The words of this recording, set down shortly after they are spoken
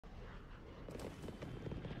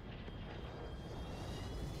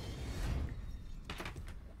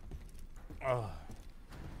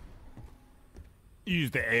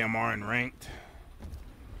Use the AMR in ranked.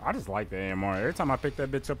 I just like the AMR. Every time I pick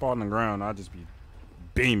that bitch up on the ground, I just be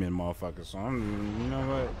beaming motherfuckers. So I'm, you know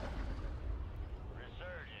what?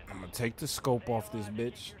 I'm gonna take the scope off this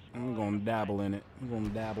bitch. I'm gonna dabble in it. I'm gonna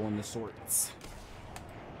dabble in the sorts.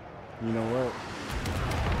 You know what?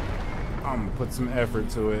 I'm gonna put some effort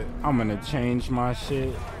to it. I'm gonna change my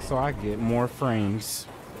shit so I get more frames.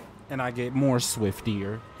 And I get more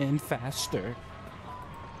swiftier and faster.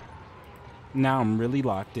 Now I'm really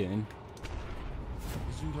locked in.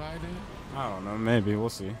 Is you lied in? I don't know, maybe, we'll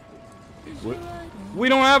see. We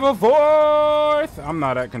don't have a fourth! I'm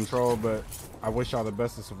not at control, but I wish y'all the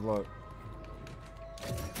bestest of luck.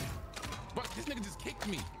 But this nigga just kicked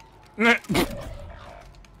me.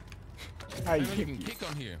 How you kick you? Kick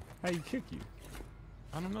on here. How you kick you?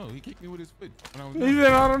 I don't know. He kicked me with his foot. When I was He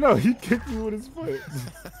said, I don't know. He kicked me with his foot.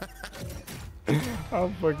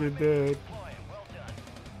 I'm fucking dead.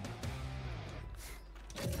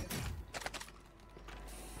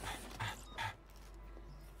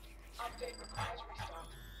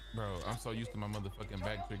 Bro, I'm so used to my motherfucking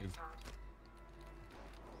back triggers.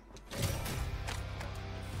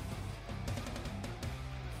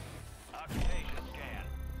 Occupation scan.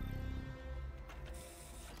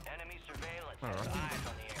 Enemy surveillance. Bro, Eyes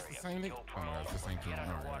on the area. it's the same nigga. Oh my god, it's the same thing.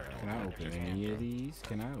 Can I open any of these?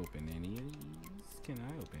 Can I open any of these? Can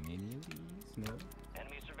I open any of these? No.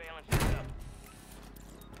 Enemy surveillance is up.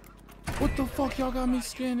 What the fuck y'all got me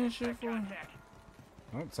scanning shit for?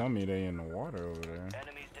 Don't tell me they in the water over there.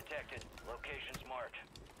 Enemies detected. Locations marked.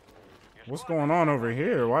 What's going on over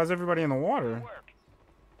here? Why is everybody in the water?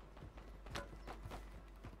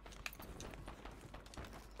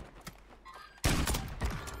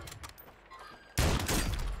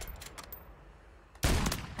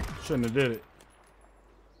 Shouldn't have did it.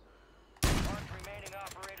 Remaining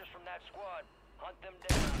operators from that squad. Hunt them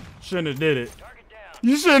down. Shouldn't have did it. Target down.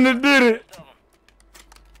 You shouldn't have did it.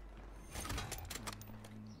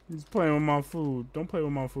 He's playing with my food. Don't play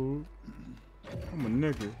with my food. I'm a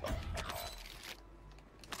nigga.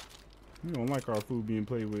 You don't like our food being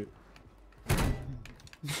played with.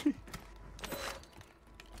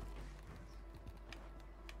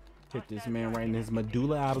 Hit this man right in his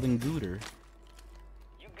medulla oblongata.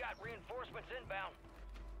 You got reinforcements inbound.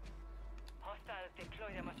 Hostiles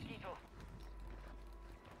deployed a mosquito.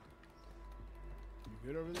 You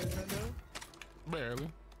good over there, Nintendo? Barely.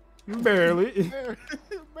 Barely. Barely.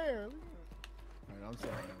 Alright, I'm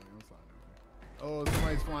sorry. I'm sorry. Oh,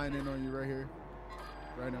 somebody's flying in on you right here.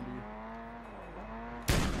 Right under you.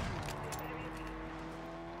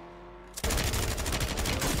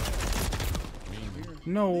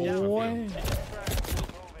 No way.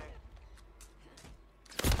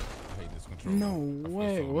 No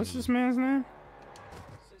way. What's this man's name?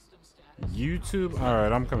 YouTube. All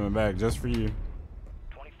right, I'm coming back just for you.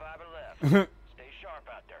 25 are left. Stay sharp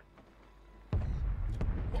out there.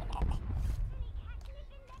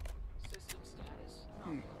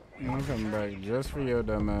 I'm coming back just for your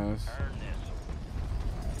dumb ass.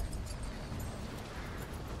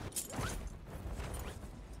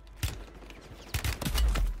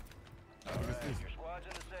 Your squad's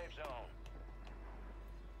in the safe zone.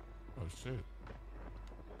 Oh shit.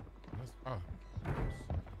 That's,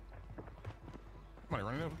 somebody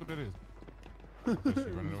running up. Look what that is. That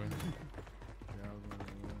shit running away.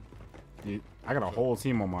 Dude, I got a whole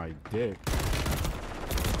team on my dick.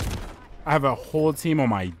 I have a whole team on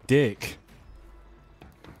my dick.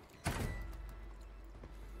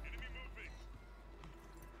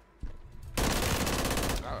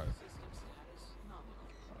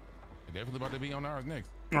 Definitely about to be on ours next.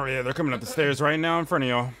 Oh yeah, they're coming up the stairs right now in front of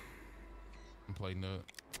y'all. I'm playing up.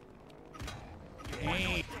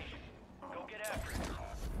 Go get after it.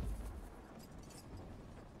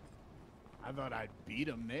 I thought I'd beat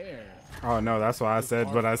him there. Oh no, that's why I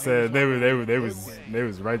said what I said. They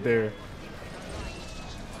was right there.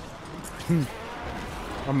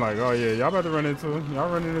 I'm like, oh yeah, y'all about to run into it. Y'all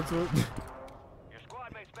running into it. Your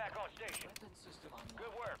squad mate's back on station.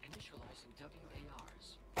 Good work.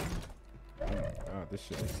 Oh my god, this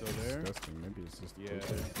shit is so disgusting. Maybe it's just They're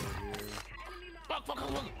still here. Fuck.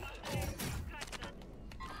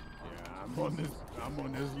 Yeah, I'm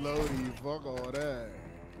on this loadie. Fuck all that.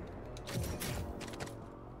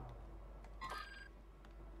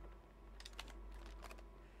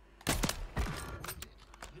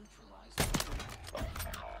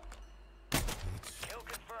 Kill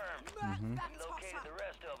confirmed. Located the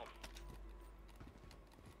rest of them.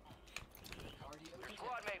 Your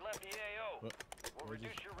squad mate left the AO. We'll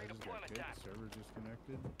reduce your redeployment time. Server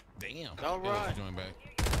disconnected. Damn. All right. Join back.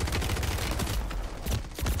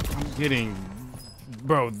 I'm getting,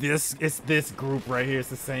 bro. It's this group right here. It's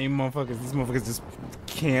the same motherfuckers. These motherfuckers just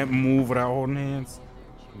can't move without holding hands.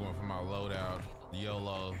 I'm going for my loadout.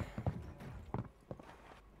 YOLO.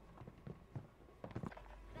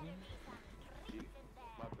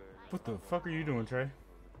 What the fuck are you doing, Trey?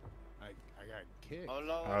 I got kicked Oh,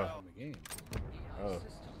 from the game. Oh,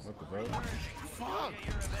 what the fuck? Fuck!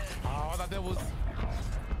 Oh, I thought that was...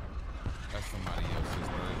 That's somebody else's,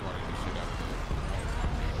 bro. They wanted the shit out of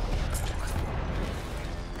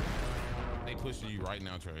there. They pushing you right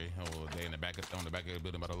now, Trey. Oh, they in the back of the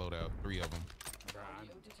building by the loadout. 3 of them.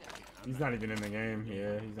 He's not even in the game.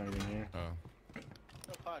 Yeah, he's not even here. Oh.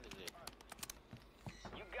 What part is it?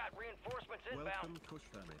 You got reinforcements inbound.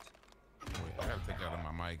 Wait, I gotta take that on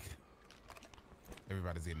my mic.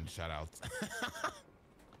 Everybody's getting shout outs.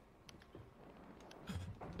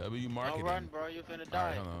 W marketing. Don't run, bro. You're finna All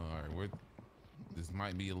right, die. hold on. All right, this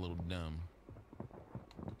might be a little dumb.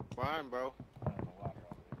 Run, bro.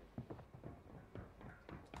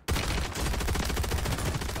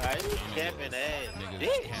 Alright, camping ass.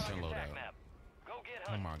 Niggas camping loadout.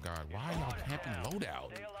 Oh my god, why are y'all camping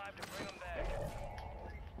loadout? Stay alive to bring them back.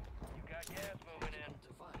 You got gas moving in.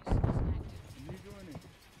 You doing it?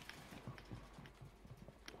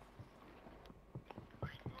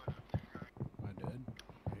 Am I dead?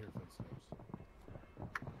 I hear footsteps.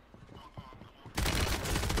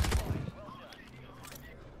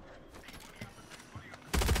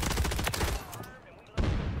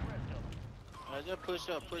 Just push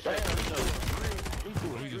up, push up, push up.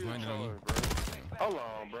 We just landed on you. Hold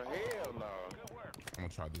on, bro. Hell no. I'm gonna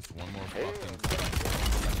try this one more fucking.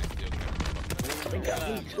 Stay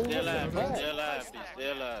alive, stay alive,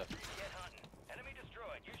 stay alive. Enemy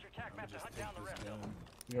destroyed. Use your tac map to hunt down the rest of them.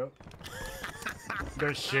 Yep. They're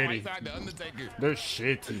shitty. Right the Undertaker. They're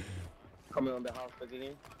shitty. Coming on the house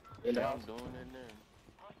again. In the house. Doing it there.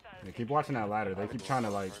 Yeah, keep watching that ladder. They keep trying to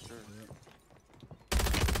like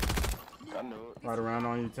I know it. ride around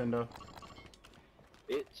on you, Tendo.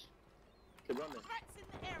 Bitch. Keep running.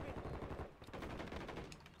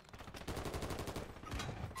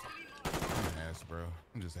 I'm ass, bro.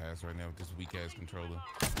 I'm just ass right now with this weak ass controller.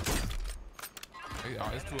 Hey,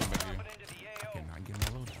 oh, it's 2 of them back here. I cannot get my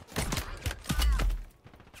loadout.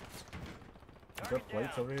 Is there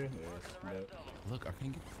plates over here? Yes. Yep. Look, I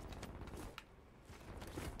can't get.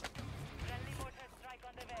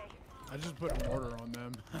 I just put a mortar on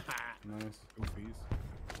them. Nice. Goofies.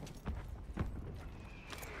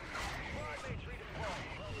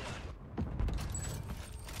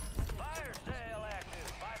 Fire sale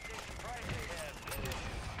active. 5 station price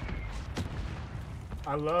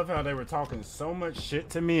I love how they were talking so much shit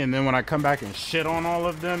to me, and then when I come back and shit on all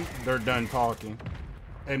of them, they're done talking.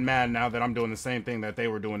 And mad now that I'm doing the same thing that they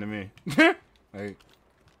were doing to me. Like,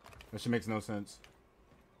 that shit makes no sense.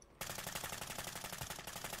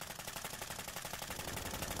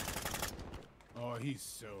 Oh, he's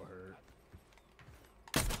so hurt.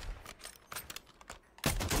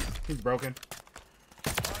 He's broken.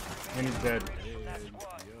 And he's dead.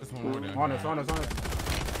 This one more down. On us, on us, on us.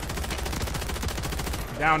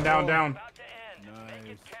 Down, down, down.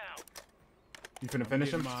 Nice. You finna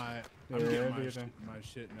finish him? I'm Yeah, getting do my, your thing. my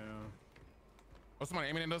shit now. Oh, somebody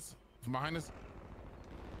aiming at us from behind us.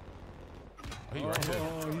 Oh, he right there.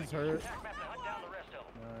 Oh, he's hurt. Tac map to hunt down the rest of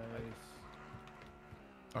them. Nice.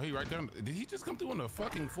 Oh, he right there. Did he just come through on a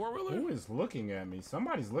fucking 4-wheeler? Who is looking at me?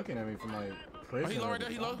 Somebody's looking at me from like Oh, prison. he low or right there.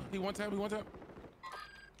 He low. He one tap. He one tap.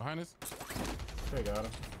 Behind us. Okay, got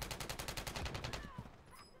him.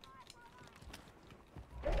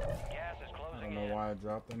 Gas is I closing don't know in. why I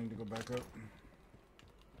dropped. I need to go back up.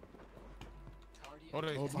 Oh, Oh,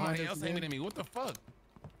 somebody behind us else aiming again. at me. What the fuck?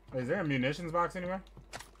 Wait, is there a munitions box anywhere?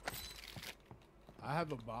 I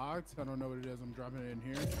have a box. I don't know what it is. I'm dropping it in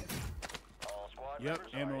here. All squad Yep,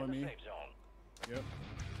 members are ammo in on the me. safe zone. Yep.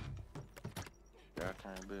 Got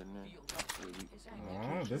time building in.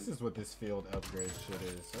 Oh, this is what this field upgrade shit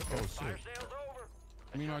is. Oh Okay. Fire shit. sale's over.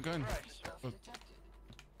 Give me my gun.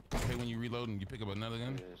 Okay, when you reload and you pick up another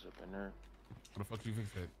gun. Yeah, it's up in there. What the fuck you fix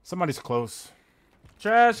that? Somebody's close.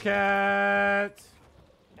 Trash cat!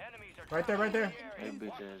 Enemies are Right there, right there. That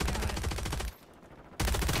bitch ass.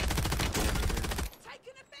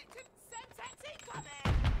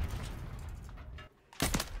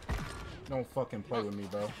 Don't fucking play with me,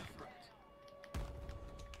 bro.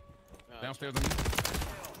 Downstairs on me.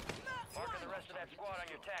 marking the rest of that squad on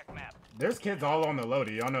your tac map. There's kids all on the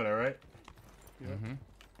loadie. Y'all know that, right? Mm-hmm.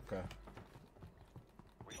 Okay.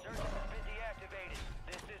 Resurgence has been deactivated.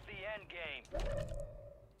 This is the end game.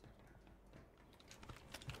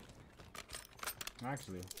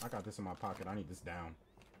 Actually, I got this in my pocket. I need this down.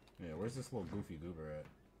 Yeah, where's this little goofy goober at?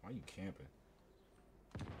 Why you camping?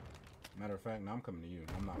 Matter of fact, now I'm coming to you.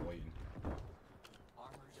 I'm not waiting.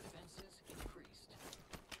 Armor defenses increased.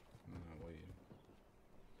 I'm not waiting.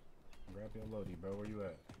 Grab your loadie, bro. Where you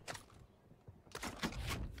at?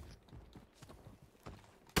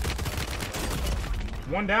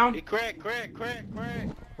 One down. He crack.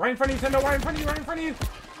 Right in front of you, Tendo. Right in front of you.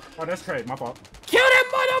 Oh, that's Trey. My fault. Kill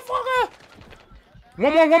that motherfucker!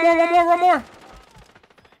 One more.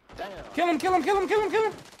 Damn. Kill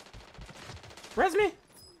him. Res me.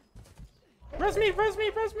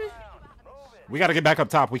 We gotta get back up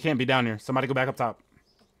top. We can't be down here. Somebody go back up top.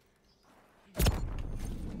 Move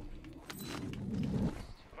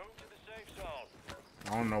to the safe zone.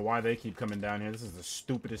 I don't know why they keep coming down here. This is the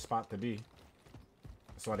stupidest spot to be.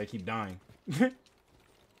 That's why they keep dying. There's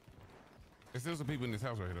still some people in this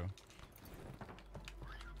house right here,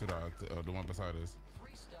 though. To the one beside us.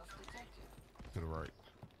 Free stuff detected. To the right.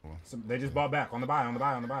 Well, They just bought back. On the buy. Damn,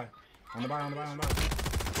 hold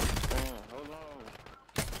on.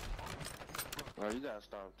 Bro, you gotta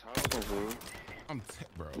stop talking, fool. I'm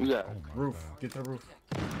bro. Yeah. Oh my Roof. God. Get to the roof.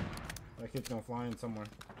 That kid's gonna fly in somewhere.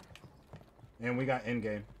 And we got end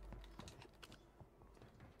game.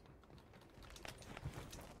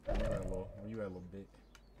 Where you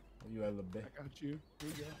at, little bit? I got you. Here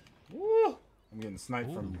you go. Woo! I'm getting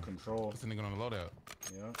sniped from Ooh. control. What's the nigga on the loadout?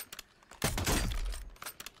 Yeah.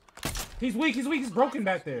 He's weak. He's broken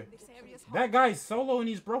back there. That guy's solo and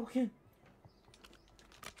he's broken.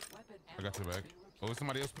 Weapon I got your ammo back. has been Oh, there's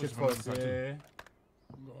somebody else Get pushing from the close. other side, too. Yeah.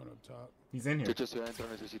 I'm going up top. He's in here. Checho, si adentro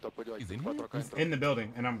necesito apoyo. Hay He's in 4 here? acá He's adentro. in the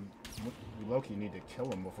building, and we low-key need to kill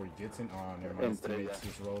him before he gets in. Oh, never mind. His Entre teammates ya.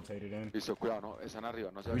 just rotated in. Listo, cuidado, no. Están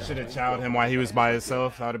arriba, no se We vayan. should have chowed him while he was by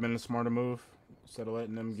himself. That would have been a smarter move. Instead of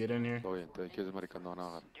letting them get in here. Todo bien, te quieres maricando, no van a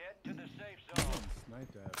agarrar. Get to the safe zone.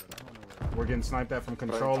 Snipe that, but I don't know where. We're getting sniped at from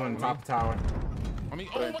control and top tower. I mean,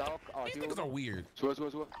 oh, Reventado, these niggas are weird. Sube.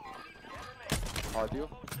 Abatido.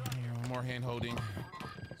 Damn, more hand holding.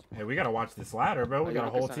 Hey, we gotta watch this ladder, bro. We got a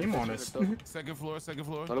whole team on us. Second floor.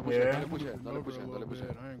 No le pushes, Yeah. no le pushes, no le Over a pushes, no le little pushes.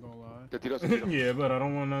 bit, I ain't gonna lie. Te tiro, se tiro. Yeah, but I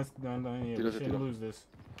don't want us. Yeah, we Tiro, shouldn't tiro. lose this.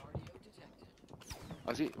 cardio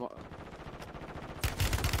detected. Así.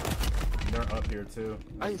 They're up here too.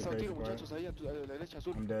 Ahí That's the está un crazy tiro, part. muchachos, ahí a la derecha,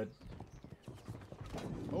 azul. I'm dead.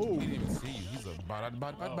 Oh, He didn't even see you. He's a bye. I got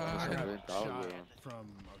Reventado, shot weón. from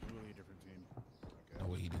a really different team. No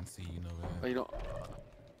way he didn't see you, no way. Ahí no.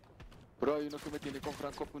 Bro, hay uno que me tiene con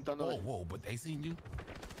Franco apuntando. Whoa, but they seen you?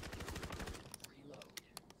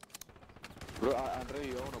 Reload. Bro, han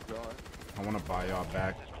revivido uno, cuidado, I want to buy y'all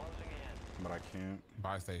back, but I can't.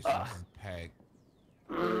 Buy station. Pack.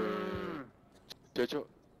 Checho,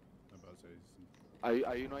 I'm about to say.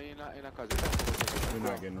 hay uno ahí en la caseta. We're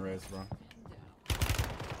not getting res, bro.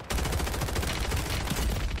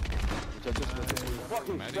 Muchachos,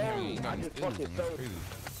 Imagine him. He got his skills. That's crazy.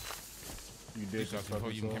 You He did shot just before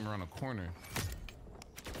fucking you even so. came around the corner.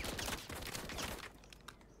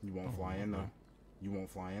 You won't fly in though. You won't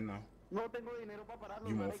fly in though. no tengo dinero para pararlo.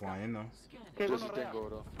 You won't fly in though. Scanning. Yo sí tengo,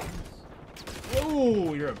 bro.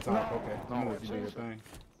 Oh, you're up top. Okay. No, I'm gonna let you do your it's- thing.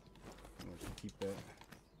 I'm gonna let you keep that.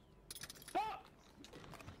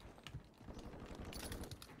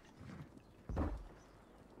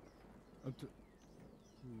 Up to.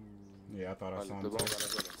 Yeah, I thought I Vale, saw him entonces too. vamos a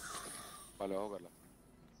jugarla. Vale, vamos a jugarla.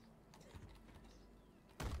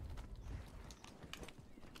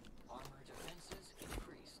 Armor defenses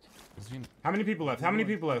increased. Is he How many people left? How many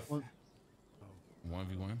people left?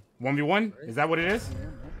 1v1? 1v1? Is that what it is?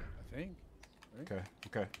 I think. Okay.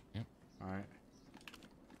 Okay. Yep. All right.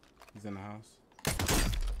 He's in the house.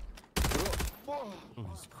 Oh,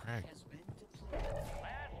 he's cracked. Has been deployed.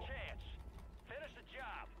 Last chance. Finish the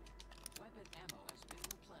job. Weapon ammo has been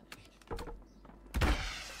replenished.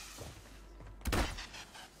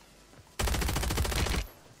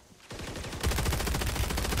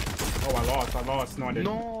 Oh, I lost. No, I didn't.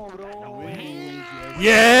 No, bro.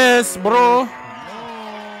 Yes, bro.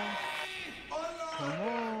 Come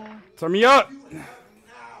on. Turn me up.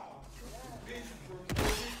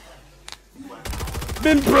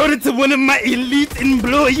 Been promoted to one of my elite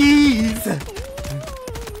employees.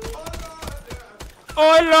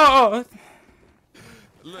 Oh Lord.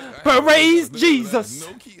 Look, Praise Jesus.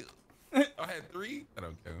 No kills. I had 3. I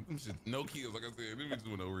don't count. Them shit, no kills. Like I said, them bitches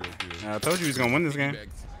with no real kills. I told you he was gonna win this game.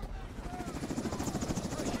 Piggybacks.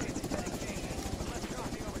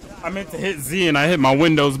 I meant to hit Z and I hit my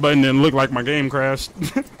Windows button and it looked like my game crashed.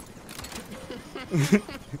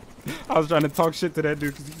 I was trying to talk shit to that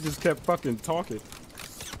dude because he just kept fucking talking.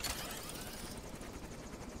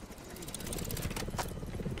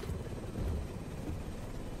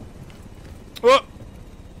 Oh!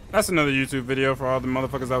 That's another YouTube video for all the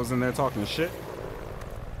motherfuckers that was in there talking shit.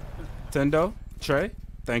 Tendo, Trey,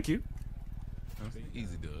 thank you.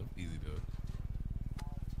 Easy dub, easy dub.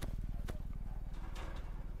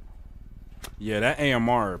 Yeah, that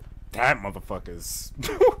AMR, that motherfucker's.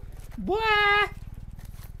 What?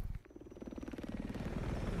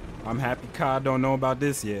 I'm happy COD don't know about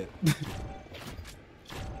this yet. That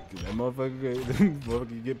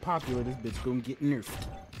motherfucker get popular, this bitch gonna get nerfed.